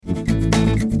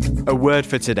A Word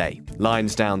for Today,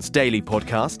 Lionsdown's daily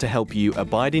podcast to help you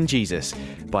abide in Jesus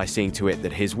by seeing to it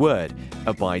that His Word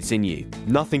abides in you.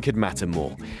 Nothing could matter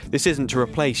more. This isn't to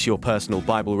replace your personal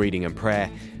Bible reading and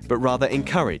prayer, but rather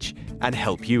encourage and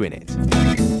help you in it.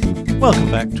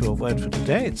 Welcome back to A Word for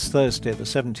Today. It's Thursday, the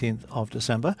 17th of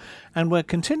December, and we're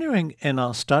continuing in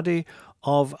our study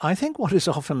of, I think, what is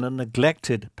often a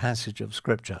neglected passage of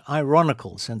Scripture.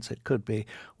 Ironical, since it could be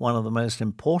one of the most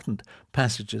important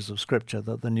passages of Scripture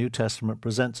that the New Testament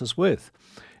presents us with.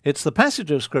 It's the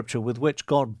passage of Scripture with which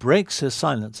God breaks His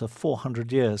silence of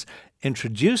 400 years,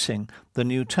 introducing the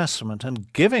New Testament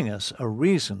and giving us a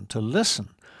reason to listen,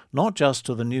 not just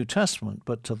to the New Testament,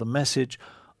 but to the message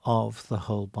of the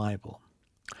whole Bible.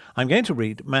 I'm going to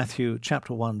read Matthew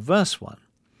chapter 1, verse 1.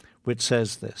 Which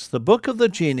says this: the book of the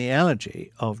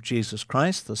genealogy of Jesus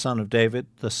Christ, the son of David,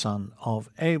 the son of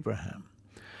Abraham.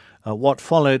 What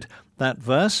followed that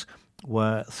verse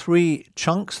were three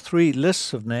chunks, three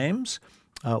lists of names,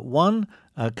 one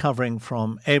covering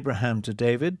from Abraham to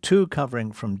David, two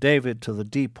covering from David to the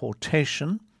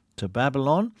deportation to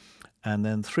Babylon, and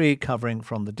then three covering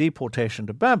from the deportation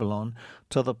to Babylon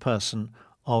to the person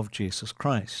of Jesus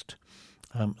Christ,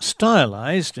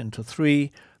 stylized into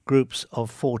three groups of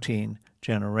 14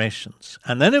 generations.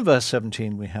 And then in verse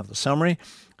 17 we have the summary.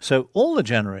 So all the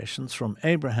generations from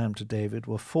Abraham to David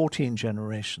were 14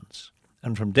 generations.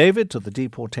 And from David to the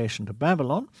deportation to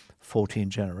Babylon,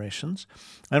 14 generations.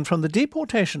 And from the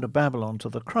deportation to Babylon to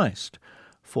the Christ,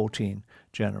 14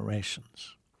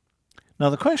 generations. Now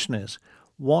the question is,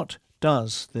 what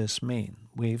does this mean?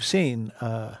 We've seen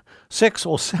 6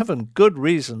 or 7 good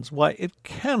reasons why it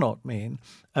cannot mean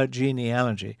a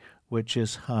genealogy, which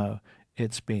is how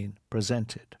it's been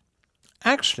presented.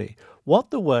 Actually, what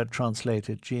the word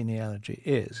translated genealogy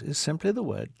is simply the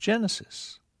word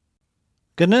Genesis.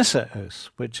 Geneseos,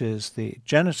 which is the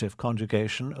genitive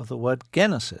conjugation of the word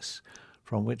Genesis,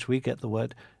 from which we get the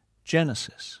word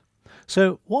Genesis.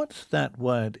 So what that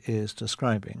word is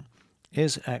describing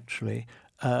is actually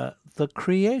the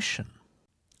creation.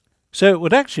 So it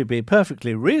would actually be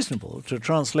perfectly reasonable to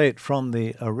translate from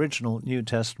the original New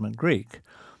Testament Greek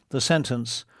the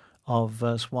sentence of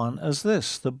verse 1 as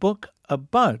this: the book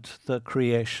about the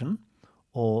creation,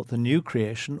 or the new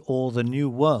creation, or the new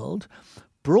world,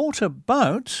 brought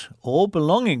about, or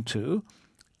belonging to,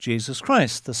 Jesus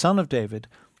Christ, the son of David,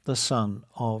 the son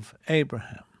of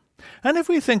Abraham. And if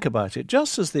we think about it,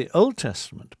 just as the Old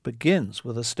Testament begins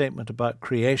with a statement about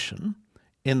creation,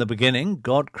 in the beginning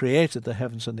God created the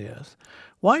heavens and the earth,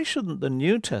 why shouldn't the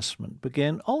New Testament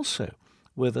begin also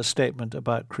with a statement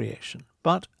about creation,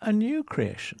 but a new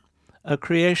creation, a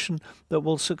creation that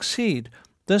will succeed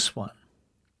this one?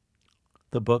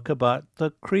 The book about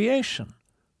the creation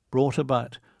brought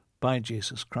about by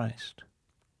Jesus Christ.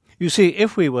 You see,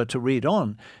 if we were to read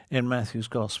on in Matthew's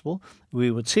Gospel, we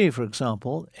would see, for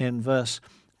example, in verse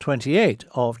 28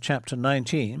 of chapter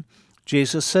 19,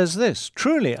 Jesus says this: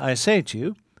 truly I say to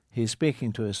you, he's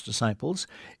speaking to his disciples,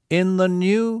 in the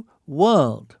new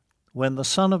world, when the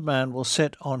Son of Man will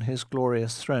sit on his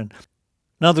glorious throne.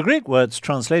 Now the Greek words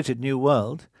translated new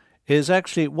world is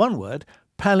actually one word,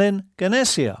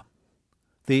 palingenesia,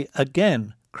 the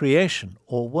again creation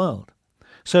or world.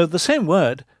 So the same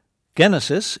word,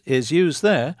 Genesis, is used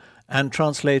there and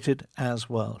translated as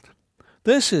world.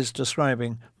 This is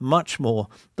describing much more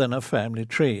than a family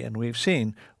tree, and we've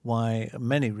seen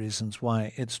many reasons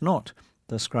why it's not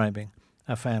describing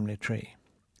a family tree.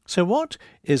 So what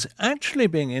is actually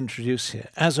being introduced here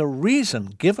as a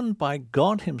reason given by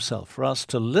God Himself for us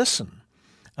to listen,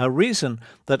 a reason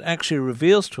that actually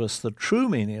reveals to us the true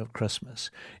meaning of Christmas,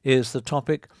 is the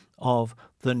topic of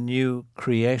the new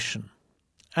creation.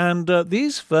 And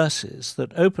these verses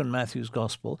that open Matthew's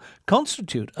Gospel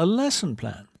constitute a lesson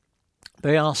plan.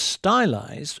 They are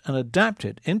stylized and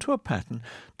adapted into a pattern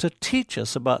to teach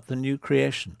us about the new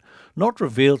creation, not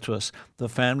reveal to us the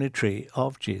family tree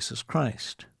of Jesus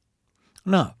Christ.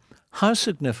 Now, how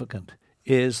significant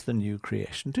is the new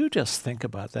creation? Do just think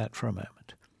about that for a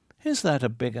moment. Is that a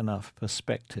big enough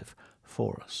perspective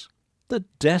for us? The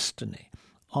destiny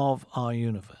of our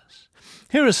universe.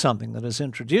 Here is something that is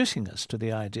introducing us to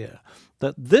the idea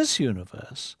that this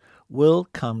universe will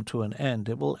come to an end.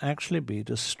 It will actually be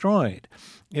destroyed.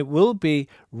 It will be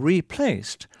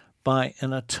replaced by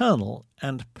an eternal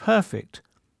and perfect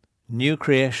new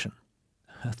creation.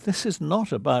 This is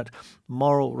not about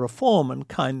moral reform and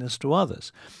kindness to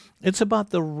others. It's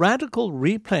about the radical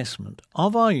replacement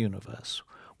of our universe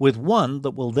with one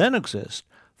that will then exist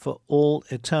for all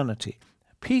eternity,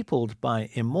 peopled by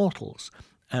immortals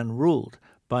and ruled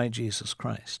by Jesus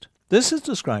Christ. This is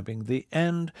describing the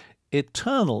end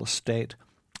eternal state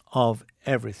of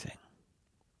everything.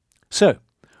 So,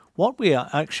 what we are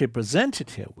actually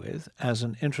presented here with as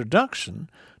an introduction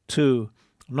to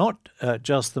not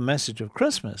just the message of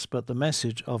Christmas, but the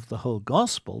message of the whole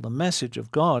gospel, the message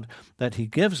of God that he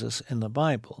gives us in the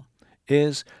Bible,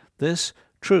 is this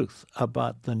truth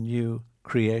about the new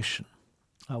creation.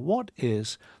 What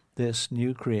is this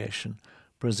new creation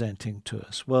presenting to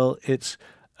us? Well, it's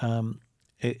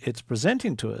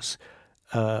presenting to us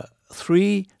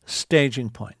three staging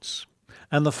points.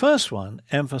 And the first one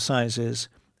emphasizes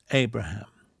Abraham.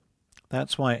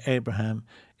 That's why Abraham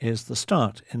is the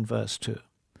start in verse 2.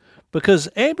 Because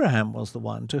Abraham was the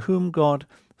one to whom God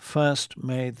first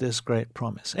made this great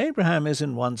promise. Abraham is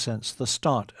in one sense the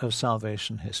start of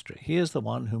salvation history. He is the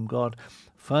one whom God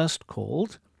first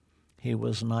called. He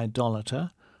was an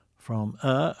idolater from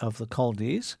Ur of the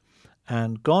Chaldees,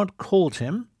 and God called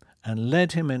him and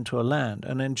led him into a land.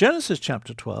 And in Genesis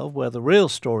chapter 12, where the real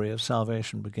story of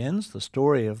salvation begins, the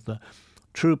story of the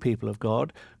true people of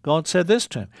God, God said this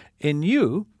to him, "In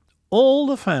you all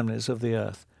the families of the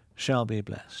earth shall be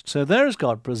blessed." So there is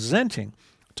God presenting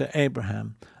to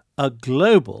Abraham a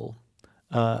global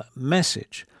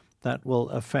message that will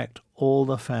affect all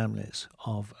the families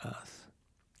of earth.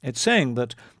 It's saying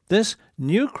that this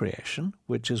new creation,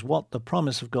 which is what the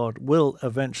promise of God will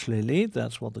eventually lead,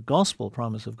 that's what the gospel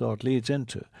promise of God leads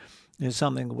into, is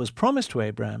something that was promised to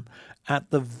Abraham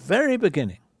at the very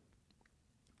beginning.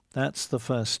 That's the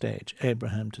first stage,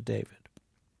 Abraham to David.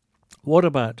 What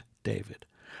about David?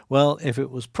 Well, if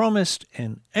it was promised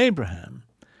in Abraham,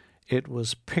 it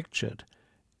was pictured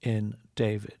in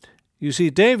David. You see,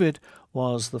 David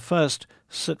was the first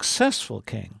successful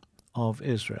king of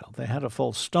Israel. They had a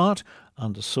false start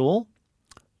under Saul,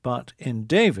 but in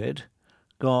David,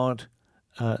 God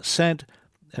said,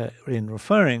 in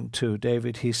referring to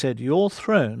David, he said, "Your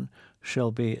throne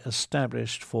shall be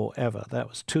established forever." That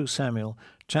was 2 Samuel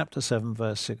chapter 7,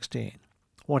 verse 16.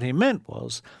 What he meant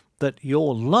was that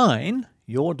your line,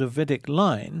 your Davidic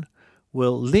line,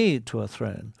 will lead to a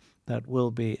throne that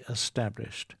will be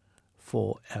established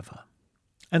forever.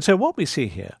 And so what we see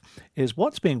here is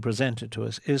what's being presented to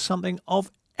us is something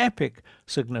of epic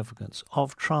significance,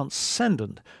 of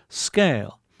transcendent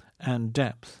scale and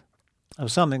depth, of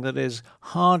something that is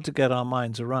hard to get our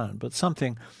minds around, but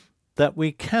something that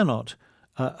we cannot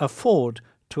afford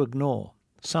to ignore,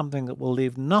 something that will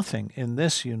leave nothing in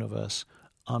this universe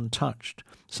untouched,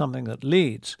 something that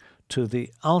leads to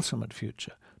the ultimate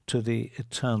future, to the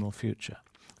eternal future,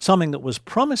 something that was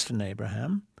promised in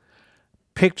Abraham,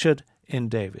 pictured in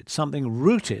David, something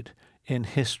rooted in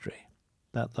history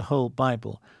that the whole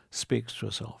Bible speaks to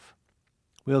us of.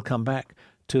 We'll come back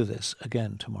to this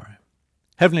again tomorrow.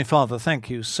 Heavenly Father, thank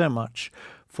you so much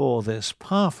for this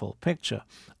powerful picture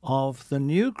of the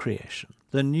new creation,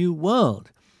 the new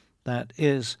world that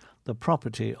is the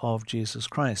property of Jesus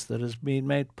Christ, that has been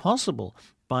made possible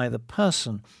by the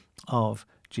person of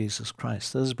Jesus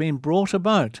Christ, that has been brought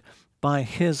about by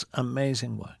his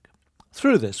amazing work.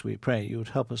 Through this, we pray you would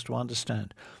help us to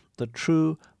understand the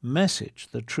true message,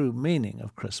 the true meaning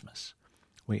of Christmas.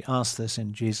 We ask this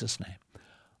in Jesus' name.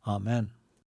 Amen.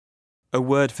 A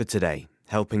word for today,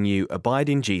 helping you abide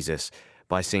in Jesus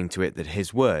by seeing to it that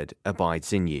his word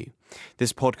abides in you.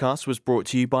 This podcast was brought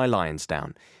to you by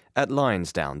Lionsdown at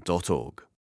lionsdown.org.